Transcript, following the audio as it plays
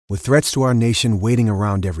With threats to our nation waiting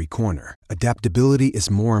around every corner, adaptability is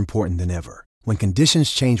more important than ever. When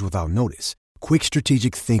conditions change without notice, quick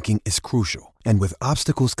strategic thinking is crucial. And with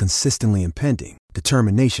obstacles consistently impending,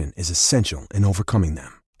 determination is essential in overcoming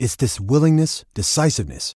them. It's this willingness,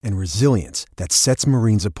 decisiveness, and resilience that sets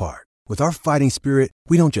Marines apart. With our fighting spirit,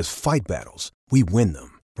 we don't just fight battles, we win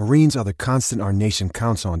them. Marines are the constant our nation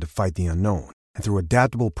counts on to fight the unknown. And through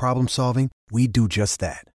adaptable problem solving, we do just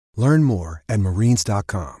that. Learn more at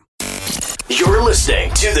marines.com. You're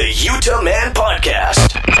listening to the Utah Man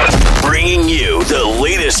Podcast, bringing you the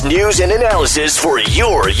latest news and analysis for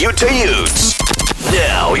your Utah Utes.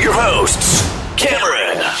 Now, your hosts,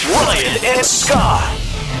 Cameron, Ryan, and Scott.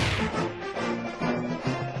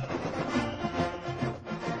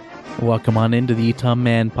 Welcome on into the Utah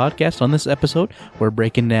Man Podcast. On this episode, we're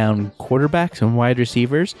breaking down quarterbacks and wide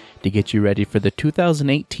receivers to get you ready for the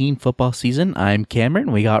 2018 football season. I'm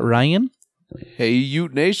Cameron. We got Ryan. Hey,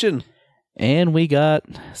 Ute Nation. And we got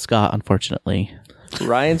Scott, unfortunately.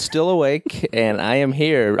 Ryan's still awake, and I am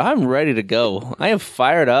here. I'm ready to go. I am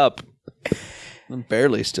fired up. I'm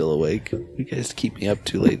barely still awake. You guys keep me up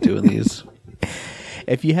too late doing these.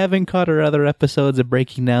 If you haven't caught our other episodes of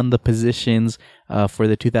breaking down the positions for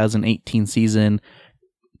the 2018 season,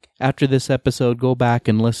 after this episode, go back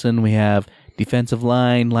and listen. We have defensive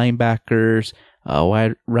line, linebackers,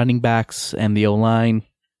 wide running backs, and the O-line.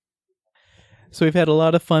 So we've had a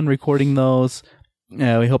lot of fun recording those. We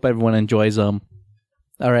hope everyone enjoys them.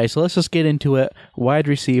 All right, so let's just get into it. Wide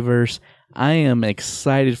receivers. I am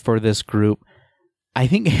excited for this group. I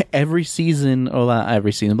think every season, or not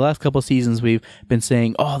every season, the last couple of seasons, we've been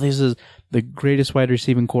saying, oh, this is the greatest wide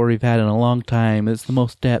receiving core we've had in a long time. It's the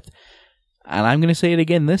most depth. And I'm going to say it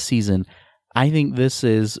again this season. I think this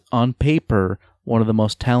is, on paper, one of the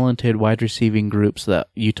most talented wide receiving groups that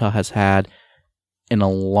Utah has had in a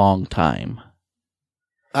long time.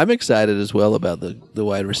 I'm excited as well about the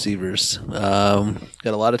wide receivers. Got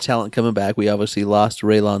a lot of talent coming back. We obviously lost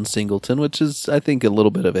Raylon Singleton, which is, I think, a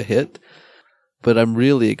little bit of a hit. But I'm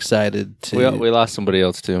really excited to... We lost somebody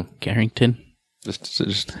else, too. Carrington.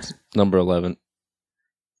 Just number 11.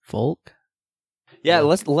 Folk? Yeah,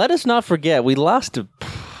 let us not forget, we lost a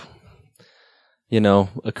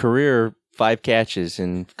career 5 catches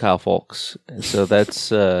in Kyle Folks. So that's...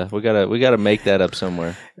 we gotta make that up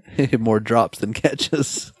somewhere. More drops than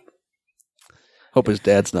catches. Hope his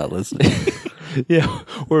dad's not listening. Yeah,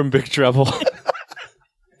 we're in big trouble.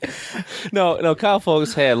 No, Kyle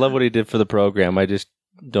Folks, hey, I love what he did for the program. I just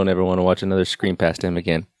don't ever want to watch another screen past him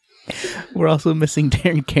again. We're also missing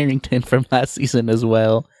Darren Carrington from last season as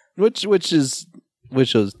well. Which was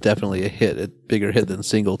definitely a bigger hit than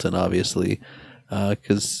Singleton, obviously,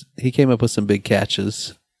 because he came up with some big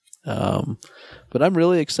catches. But I'm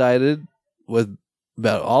really excited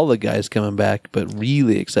about all the guys coming back, but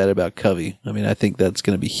really excited about Covey. I mean, I think that's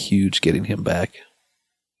going to be huge getting him back.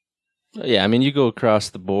 Yeah, I mean, you go across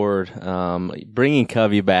the board. Bringing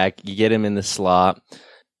Covey back, you get him in the slot.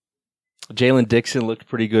 Jalen Dixon looked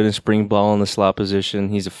pretty good in spring ball in the slot position.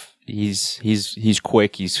 He's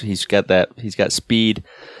quick. He's got speed,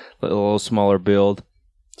 a little smaller build.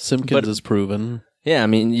 Simpkins is proven. Yeah, I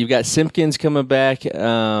mean, you've got Simpkins coming back.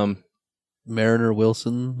 Mariner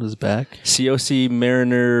Wilson is back. COC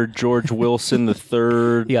Mariner George Wilson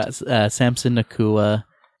III. You got Samson Nakua.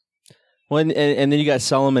 Well, and then you got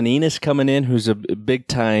Solomon Enos coming in, who's a big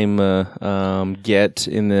time get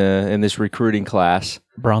in this recruiting class.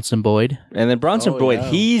 Bronson Boyd, and then Bronson Boyd, yeah.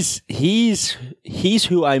 he's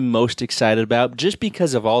who I'm most excited about, just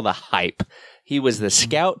because of all the hype. He was the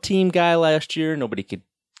scout team guy last year. Nobody could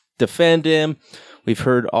defend him. We've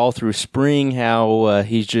heard all through spring how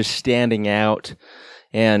he's just standing out,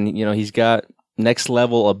 and he's got next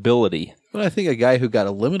level ability. But I think a guy who got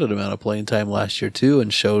a limited amount of playing time last year too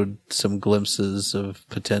and showed some glimpses of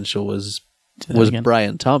potential was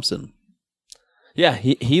Brian Thompson. Yeah,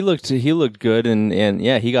 he looked good, and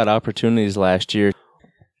yeah, he got opportunities last year.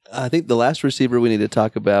 I think the last receiver we need to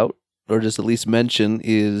talk about, or just at least mention,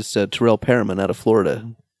 is Terrell Perriman out of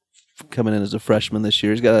Florida, coming in as a freshman this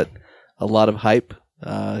year. He's got a lot of hype.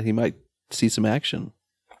 He might see some action.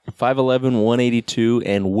 5'11", 182,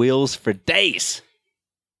 and wheels for days.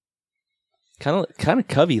 Kind of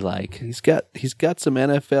Covey-like. He's got some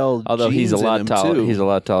NFL. Although he's a lot taller. Too. He's a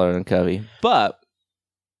lot taller than Covey. But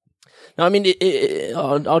no, I mean,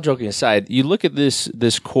 all joking aside, you look at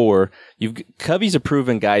this core. Covey's a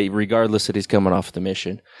proven guy, regardless that he's coming off the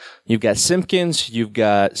mission. You've got Simpkins. You've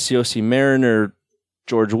got COC Mariner,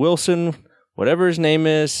 George Wilson, whatever his name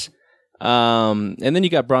is, and then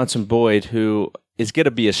you got Bronson Boyd, who is going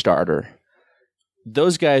to be a starter.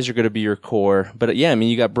 those guys are going to be your core. But yeah, I mean,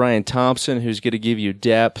 you got Brian Thompson, who's going to give you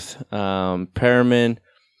depth, Perriman,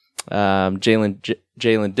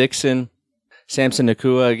 Jalen Dixon, Samson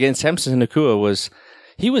Nakua. Again, Samson Nakua was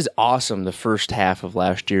awesome the first half of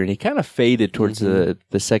last year, and he kind of faded towards the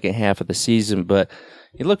second half of the season. But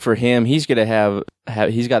you look for him; he's going to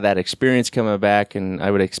he's got that experience coming back, and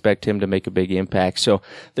I would expect him to make a big impact. So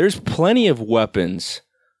there's plenty of weapons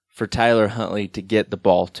for Tyler Huntley to get the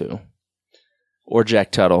ball to, or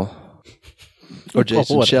Jack Tuttle, or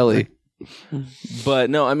Jason Shelley. But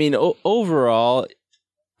no, I mean overall,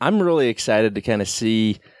 I'm really excited to kind of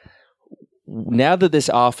see. Now that this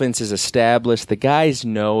offense is established, the guys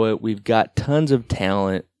know it. We've got tons of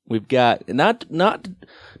talent. We've got not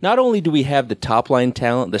only do we have the top line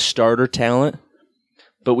talent, the starter talent,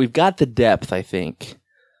 but we've got the depth, I think,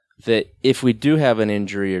 that if we do have an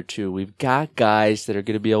injury or two, we've got guys that are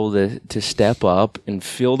going to be able to step up and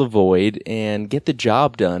fill the void and get the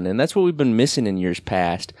job done. And that's what we've been missing in years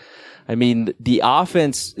past. I mean, the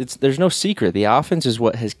offense, there's no secret. The offense is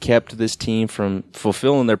what has kept this team from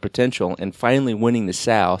fulfilling their potential and finally winning the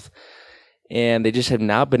South. And they just have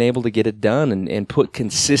not been able to get it done and put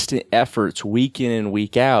consistent efforts week in and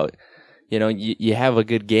week out. You know, you have a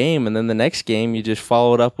good game, and then the next game you just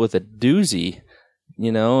follow it up with a doozy.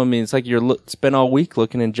 You know, I mean, it's like you're spent all week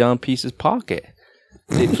looking in John Peace's pocket.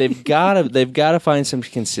 They've got to find some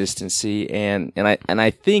consistency, and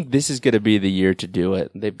I think this is going to be the year to do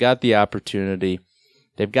it. They've got the opportunity,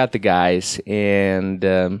 they've got the guys, and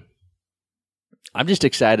I'm just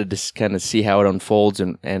excited to kind of see how it unfolds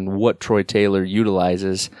and what Troy Taylor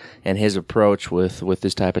utilizes and his approach with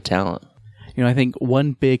this type of talent. You know, I think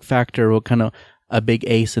one big factor, a big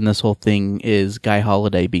ace in this whole thing is Guy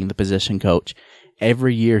Holiday being the position coach.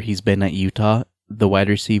 Every year he's been at Utah, the wide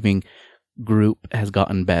receiving group has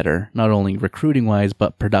gotten better, not only recruiting wise,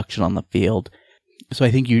 but production on the field. So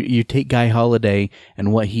I think you take Guy Holiday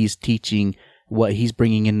and what he's teaching, what he's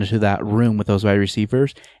bringing into that room with those wide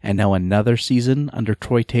receivers, and now another season under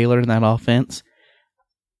Troy Taylor in that offense.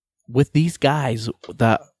 With these guys,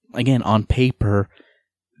 that again, on paper,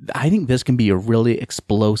 I think this can be a really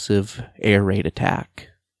explosive air raid attack.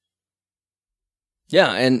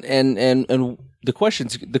 Yeah, and the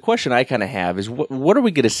question I kind of have is what are we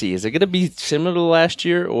going to see? Is it going to be similar to last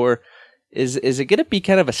year, or is it going to be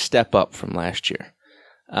kind of a step up from last year?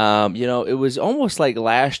 You know, it was almost like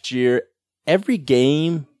last year. Every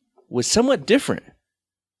game was somewhat different.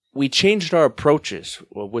 We changed our approaches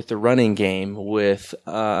with the running game, with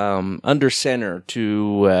under center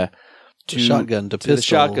to shotgun to pistol. The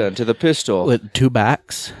shotgun to the pistol with two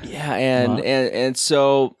backs. Yeah, and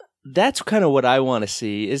so that's kind of what I want to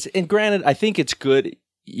see. And granted, I think it's good.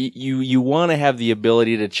 You want to have the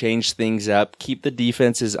ability to change things up, keep the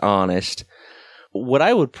defenses honest. What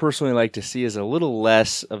I would personally like to see is a little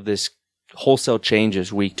less of this wholesale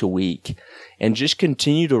changes week to week, and just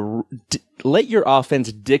continue to let your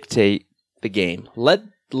offense dictate the game. Let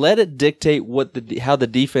it dictate how the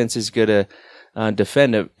defense is going to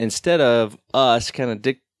defend it, instead of us kind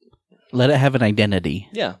of let it have an identity.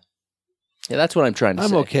 Yeah, that's what I'm trying to say.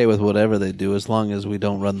 I'm okay with whatever they do as long as we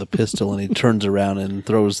don't run the pistol and he turns around and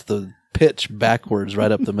throws the pitch backwards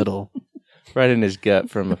right up the middle, right in his gut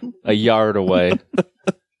from a yard away.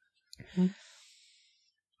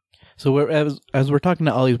 So as we're talking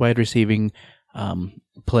to all these wide receiving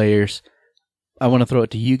players, I want to throw it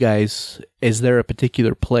to you guys. Is there a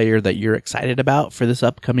particular player that you're excited about for this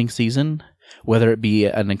upcoming season, whether it be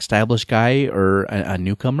an established guy or a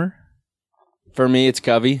newcomer? For me, it's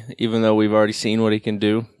Covey, even though we've already seen what he can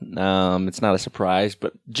do. It's not a surprise,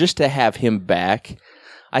 but just to have him back,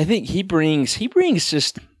 I think he brings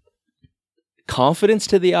just confidence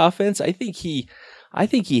to the offense. I think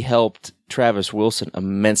he helped Travis Wilson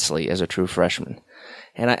immensely as a true freshman,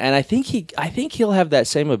 and I think he'll have that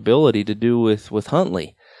same ability to do with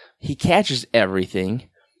Huntley. He catches everything.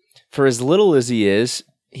 For as little as he is,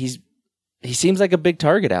 he seems like a big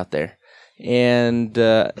target out there, and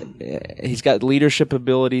he's got leadership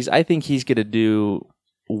abilities. I think he's going to do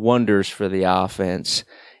wonders for the offense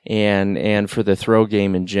and for the throw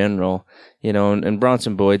game in general. You know, and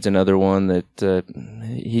Bronson Boyd's another one that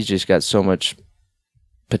he's just got so much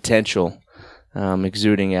potential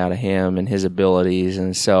exuding out of him and his abilities,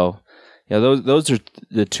 and so you know those are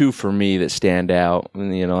the two for me that stand out.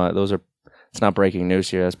 And you know, it's not breaking news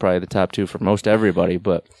here. That's probably the top two for most everybody.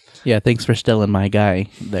 But yeah, thanks for stealing my guy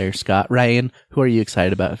there, Scott. Ryan, who are you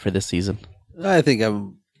excited about for this season? I think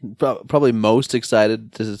I'm probably most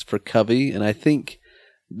excited for Covey, and I think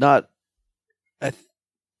not. I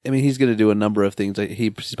mean, he's going to do a number of things.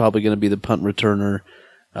 He's probably going to be the punt returner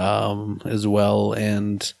as well,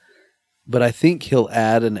 but I think he'll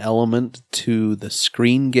add an element to the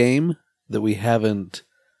screen game that we haven't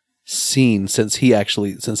seen since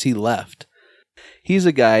he left. He's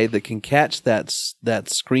a guy that can catch that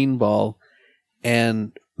screen ball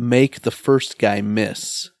and make the first guy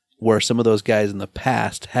miss, where some of those guys in the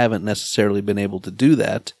past haven't necessarily been able to do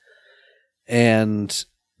that. And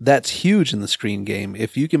that's huge in the screen game.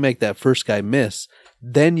 If you can make that first guy miss,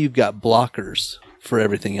 then you've got blockers for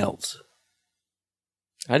everything else.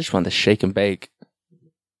 I just want to shake and bake.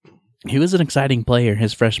 He was an exciting player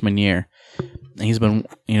his freshman year. He's been,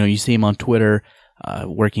 you see him on Twitter,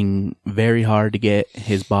 working very hard to get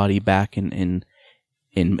his body back in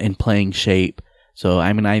playing shape. So,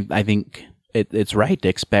 I mean, I think it's right to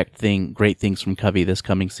expect great things from Covey this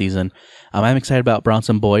coming season. I'm excited about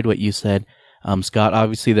Bronson Boyd, what you said. Scott,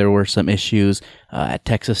 obviously there were some issues at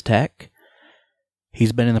Texas Tech.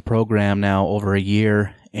 He's been in the program now over a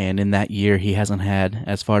year, and in that year he hasn't had,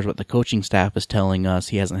 as far as what the coaching staff is telling us,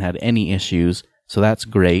 he hasn't had any issues. So that's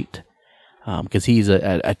great, because he's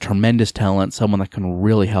a tremendous talent, someone that can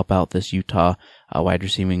really help out this Utah wide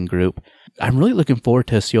receiving group. I'm really looking forward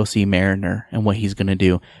to Siosi Mariner and what he's going to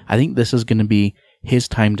do. I think this is going to be his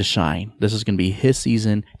time to shine. This is going to be his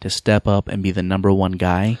season to step up and be the number one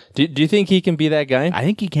guy. Do you think he can be that guy? I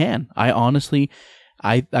think he can. I honestly,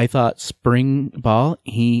 I thought spring ball,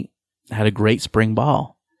 he had a great spring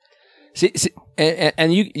ball. See,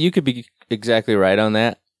 and you could be exactly right on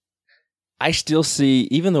that. I still see,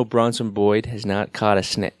 even though Bronson Boyd has not caught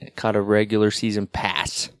a regular season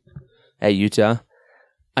pass at Utah,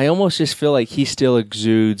 I almost just feel like he still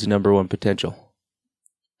exudes number one potential.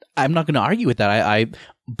 I'm not going to argue with that.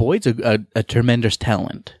 Boyd's a tremendous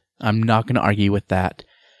talent. I'm not going to argue with that.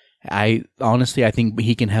 I think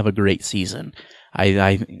he can have a great season.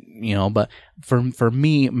 But for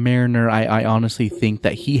me, Mariner, I honestly think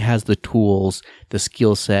that he has the tools, the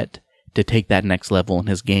skill set to take that next level in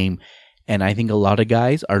his game. And I think a lot of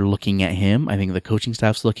guys are looking at him. I think the coaching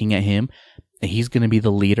staff's looking at him. And he's going to be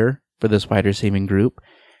the leader for this wide receiving group.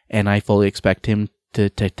 And I fully expect him to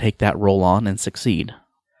take that role on and succeed.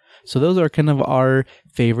 So those are kind of our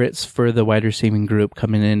favorites for the wide receiving group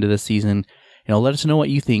coming into the season. Let us know what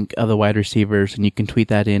you think of the wide receivers, and you can tweet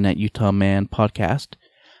that in at Utah Man Podcast.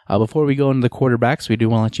 Before we go into the quarterbacks, we do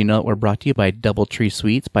want to let you know that we're brought to you by Doubletree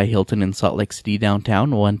Suites by Hilton in Salt Lake City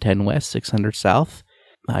downtown, 110 West, 600 South.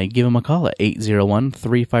 Give them a call at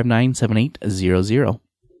 801-359-7800.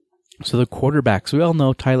 So the quarterbacks, we all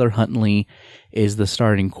know Tyler Huntley is the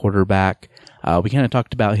starting quarterback. We kind of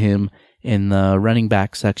talked about him in the running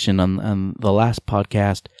back section on the last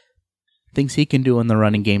podcast. Things he can do in the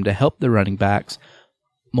running game to help the running backs,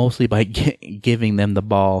 mostly by giving them the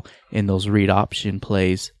ball in those read option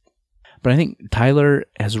plays. But I think Tyler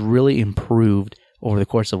has really improved over the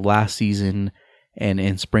course of last season and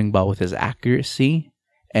in spring ball with his accuracy,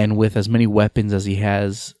 and with as many weapons as he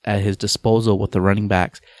has at his disposal with the running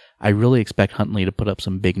backs. I really expect Huntley to put up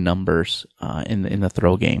some big numbers in the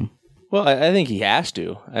throw game. Well, I think he has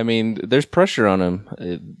to. I mean, there's pressure on him.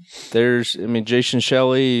 Jason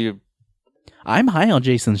Shelley. I'm high on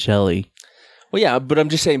Jason Shelley. Well, yeah, but I'm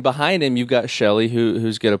just saying behind him you've got Shelley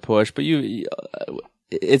who's going to push, but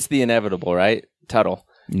it's the inevitable, right? Tuttle.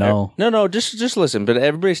 No, just listen. But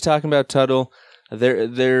everybody's talking about Tuttle.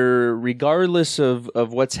 They're regardless of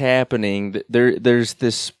what's happening. There's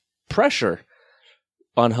this pressure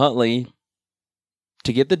on Huntley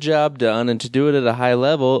to get the job done and to do it at a high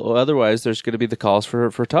level. Otherwise, there's going to be the calls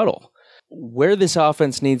for Tuttle. Where this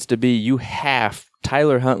offense needs to be,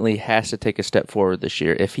 Tyler Huntley has to take a step forward this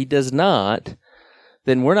year. If he does not,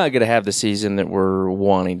 then we're not going to have the season that we're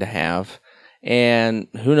wanting to have. And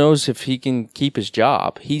who knows if he can keep his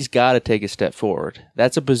job. He's got to take a step forward.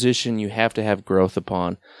 That's a position you have to have growth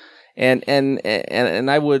upon. And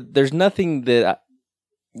I would, there's no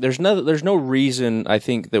reason I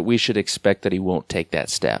think that we should expect that he won't take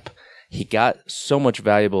that step. He got so much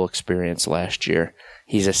valuable experience last year.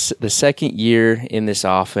 He's the second year in this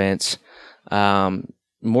offense.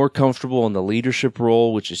 More comfortable in the leadership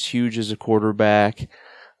role, which is huge as a quarterback.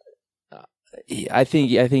 I think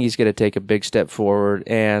he's going to take a big step forward,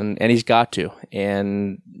 and he's got to.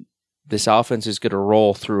 And this offense is going to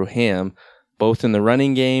roll through him, both in the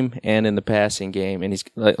running game and in the passing game. And he's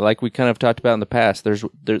like we kind of talked about in the past.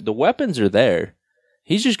 The weapons are there.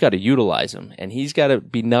 He's just got to utilize them, and he's got to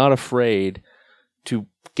be not afraid to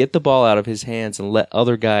get the ball out of his hands and let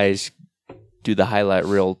other guys do the highlight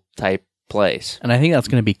reel type plays. And I think that's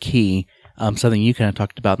going to be key. Something you kind of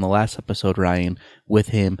talked about in the last episode, Ryan, with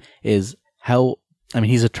him is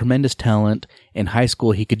he's a tremendous talent. In high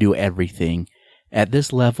school, he could do everything. At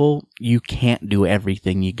this level, you can't do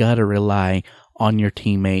everything. You got to rely on your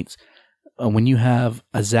teammates. when you have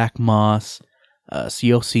a Zach Moss,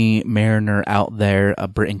 COC Mariner out there, a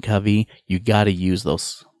Britton Covey, you got to use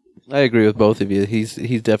those. I agree with both of you. He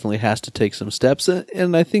definitely has to take some steps,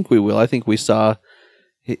 and I think we will. I think we saw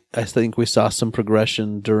some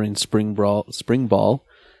progression during spring ball,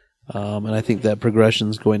 and I think that progression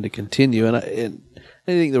is going to continue. And I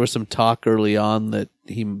think there was some talk early on that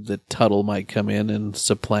Tuttle might come in and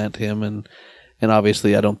supplant him, and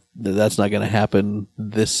obviously that's not going to happen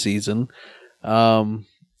this season. So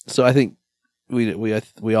I think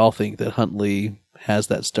we all think that Huntley has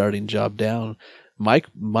that starting job down.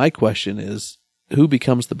 My question is, who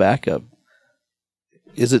becomes the backup?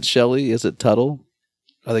 Is it Shelley? Is it Tuttle?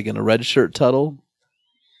 Are they going to redshirt Tuttle?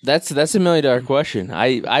 That's a $1 million question.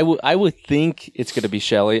 I would think it's going to be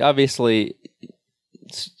Shelley. Obviously,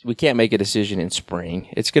 we can't make a decision in spring.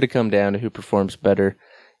 It's going to come down to who performs better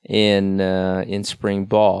in spring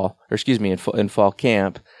ball, or excuse me, in fall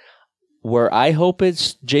camp. Where I hope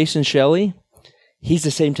it's Jason Shelley. He's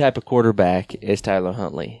the same type of quarterback as Tyler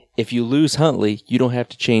Huntley. If you lose Huntley, you don't have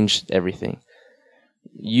to change everything.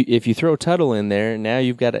 If you throw Tuttle in there, now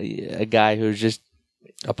you've got a guy who's just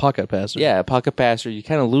a pocket passer. Yeah, a pocket passer. You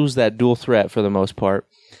kind of lose that dual threat for the most part.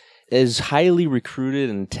 As highly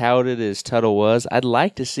recruited and touted as Tuttle was, I'd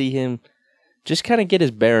like to see him just kind of get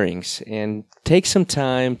his bearings and take some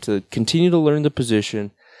time to continue to learn the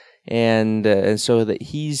position, and so that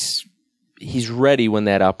he's ready when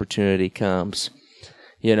that opportunity comes.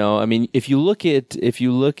 You know, I mean, if you look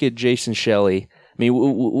at Jason Shelley, I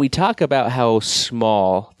mean, we talk about how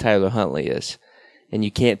small Tyler Huntley is, and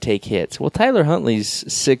you can't take hits. Well, Tyler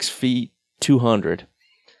Huntley's 6 feet 200.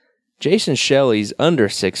 Jason Shelley's under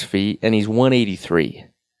 6 feet, and he's 183.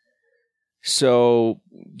 So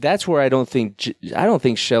that's where I don't think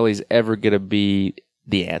Shelley's ever going to be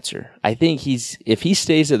the answer. I think if he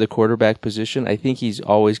stays at the quarterback position, I think he's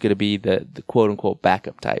always going to be the quote unquote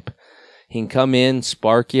backup type. He can come in,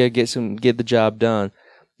 spark you, get the job done.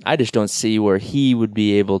 I just don't see where he would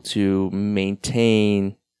be able to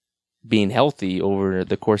maintain being healthy over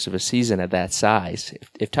the course of a season at that size.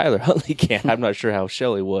 If Tyler Huntley can't, I'm not sure how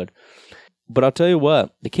Shelley would. But I'll tell you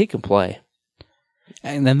what, the kid can play.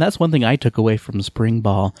 And then that's one thing I took away from spring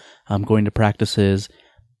ball, going to practices,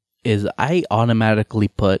 is I automatically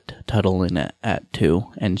put Tuttle in at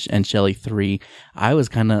 2 and Shelley 3. I was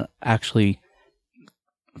kind of actually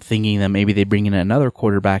thinking that maybe they bring in another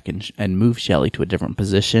quarterback and move Shelley to a different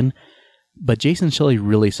position. But Jason Shelley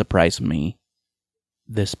really surprised me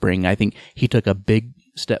this spring. I think he took a big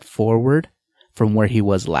step forward from where he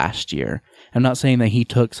was last year. I'm not saying that he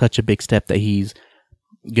took such a big step that he's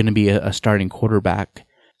going to be a starting quarterback,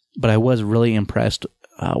 but I was really impressed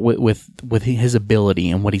with his ability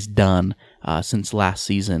and what he's done since last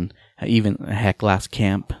season, even last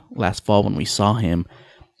camp, last fall when we saw him.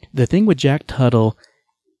 The thing with Jack Tuttle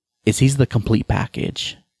is he's the complete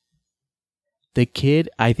package. The kid,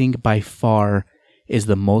 I think by far, is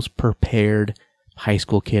the most prepared high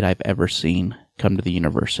school kid I've ever seen come to the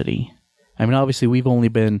university. I mean, obviously we've only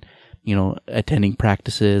been, attending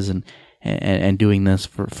practices and doing this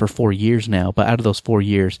for 4 years now, but out of those 4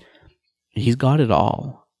 years, he's got it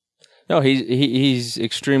all. No, he's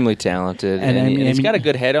extremely talented, and he's got a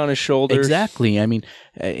good head on his shoulders. Exactly. I mean,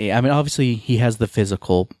 obviously he has the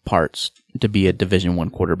physical parts to be a Division I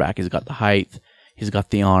quarterback. He's got the height, he's got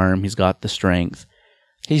the arm, he's got the strength.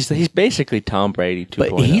 He's basically Tom Brady 2.0.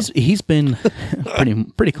 But he's been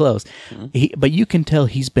pretty close. But you can tell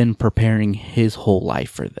he's been preparing his whole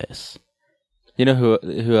life for this. You know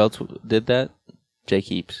who else did that? Jake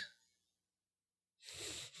Heaps.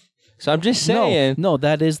 So I'm just saying. No,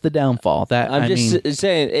 that is the downfall.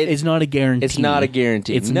 Saying it's not a guarantee. It's not a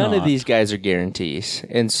guarantee. None of these guys are guarantees,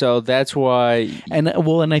 and so that's why. And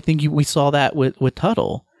I think we saw that with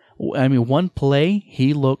Tuttle. I mean, one play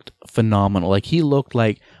he looked phenomenal. Like he looked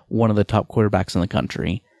like one of the top quarterbacks in the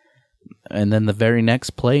country. And then the very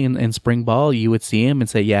next play in spring ball, you would see him and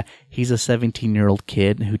say, "Yeah, he's a 17-year-old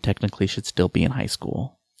kid who technically should still be in high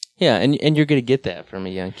school." Yeah, and you're going to get that from a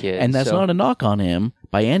young kid. And that's not a knock on him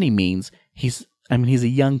by any means. He's a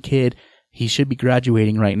young kid. He should be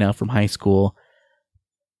graduating right now from high school.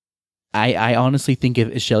 I honestly think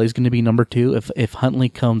if Shelley's going to be number 2, if Huntley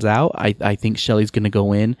comes out, I think Shelley's going to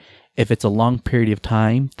go in. If it's a long period of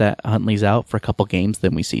time that Huntley's out for a couple games,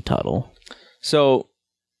 then we see Tuttle. So,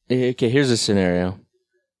 okay, here's a scenario.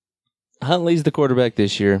 Huntley's the quarterback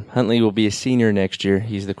this year. Huntley will be a senior next year.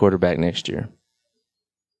 He's the quarterback next year.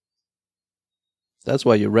 That's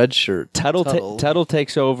why you redshirt Tuttle. Tuttle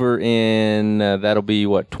takes over in that'll be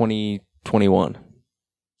 2021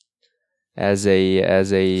 as a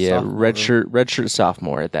redshirt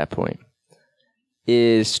sophomore at that point.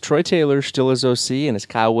 is Troy Taylor still his OC, and is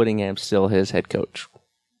Kyle Whittingham still his head coach?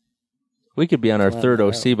 We could be on our third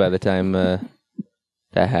OC by the time that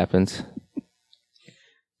happens.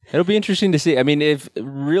 It'll be interesting to see. I mean, if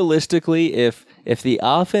realistically, if the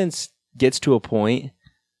offense gets to a point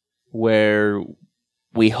where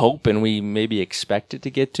we hope and we maybe expect it to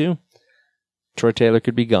get to, Troy Taylor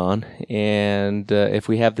could be gone. And if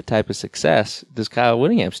we have the type of success, does Kyle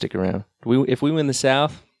Whittingham stick around? If we win the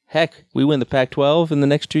South, heck, we win the Pac-12 in the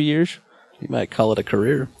next 2 years. You might call it a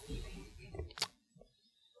career.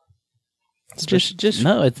 It's just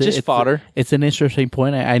fodder. It's an interesting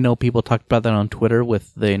point. I know people talked about that on Twitter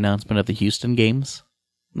with the announcement of the Houston games,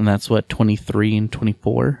 and that's what 23 and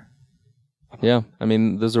 24. Yeah, I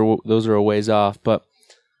mean those are a ways off, but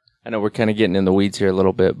I know we're kind of getting in the weeds here a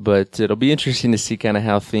little bit. But it'll be interesting to see kind of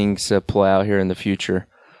how things play out here in the future.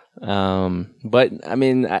 But I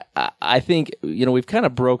mean, I think we've kind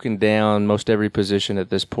of broken down most every position at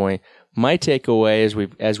this point. My takeaway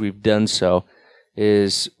as we've done so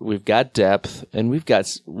is we've got depth and we've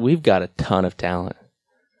got a ton of talent.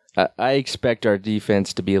 I expect our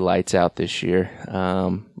defense to be lights out this year.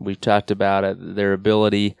 We've talked about it. Their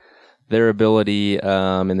ability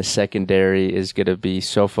in the secondary is going to be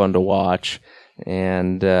so fun to watch.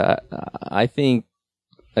 And I think,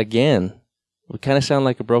 again, we kind of sound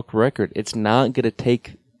like a broken record. It's not going to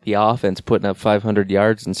take the offense putting up 500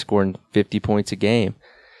 yards and scoring 50 points a game.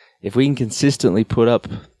 If we can consistently put up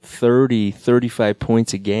 30, 35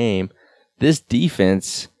 points a game, this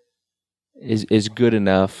defense is good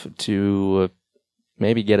enough to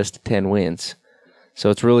maybe get us to 10 wins.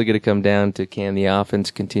 So it's really going to come down to can the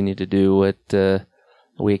offense continue to do what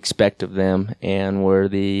we expect of them, and where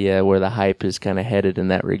the hype is kind of headed in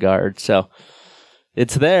that regard. So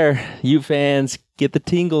it's there. You fans, get the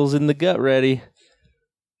tingles in the gut ready.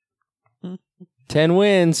 10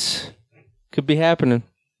 wins could be happening.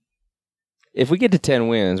 If we get to 10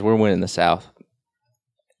 wins, we're winning the South.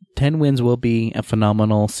 10 wins will be a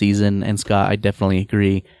phenomenal season, and Scott, I definitely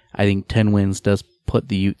agree. I think 10 wins does put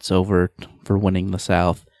the Utes over for winning the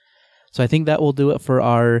South. So I think that will do it for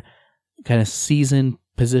our kind of season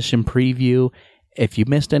position preview. If you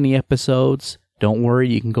missed any episodes, don't worry.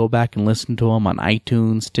 You can go back and listen to them on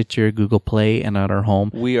iTunes, Stitcher, Google Play, and at our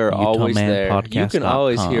home. We are always there. You can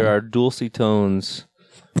always hear our dulcet tones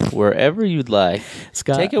wherever you'd like.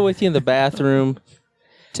 Scott, take it with you in the bathroom.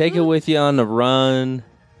 Take it with you on the run.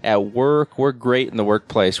 At work, we're great in the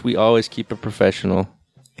workplace. We always keep it professional.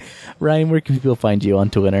 Ryan, where can people find you on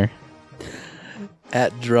Twitter?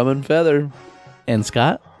 At Drum and Feather. And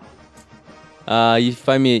Scott? You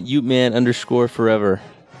find me at UteMan_forever.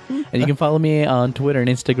 And you can follow me on Twitter and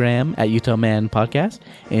Instagram at Utah Man Podcast.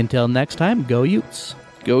 Until next time, go Utes.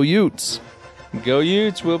 Go Utes. Go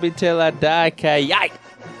Utes. We'll be till I die. Ki-yite.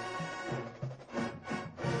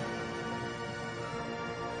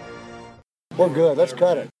 We're good. Let's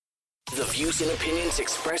cut it. The views and opinions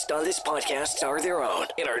expressed on this podcast are their own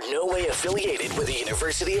and are no way affiliated with the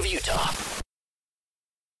University of Utah.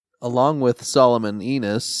 Along with Solomon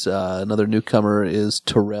Enos, another newcomer is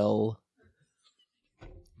Terrell.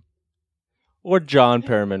 Or John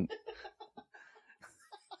Perriman.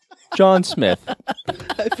 John Smith.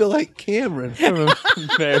 I feel like Cameron from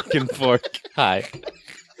American Fork. Hi.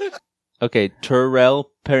 Okay,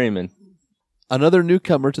 Terrell Perryman. Another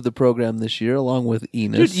newcomer to the program this year, along with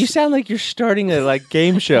Enos. Dude, you sound like you're starting a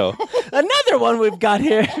game show. Another one we've got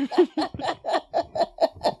here.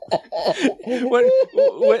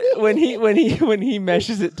 when he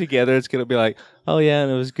meshes it together, it's gonna be like, oh yeah,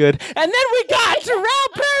 and it was good. And then we got Terrell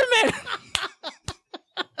Perriman.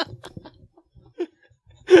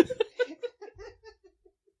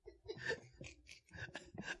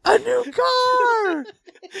 A new car.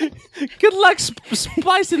 Good luck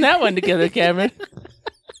splicing that one together, Cameron.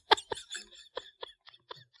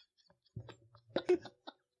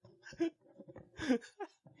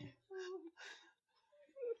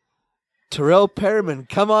 Terrell Perriman,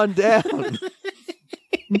 come on down.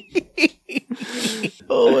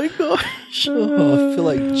 Oh my gosh. Oh, I feel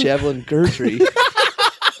like Javelin Gertrude.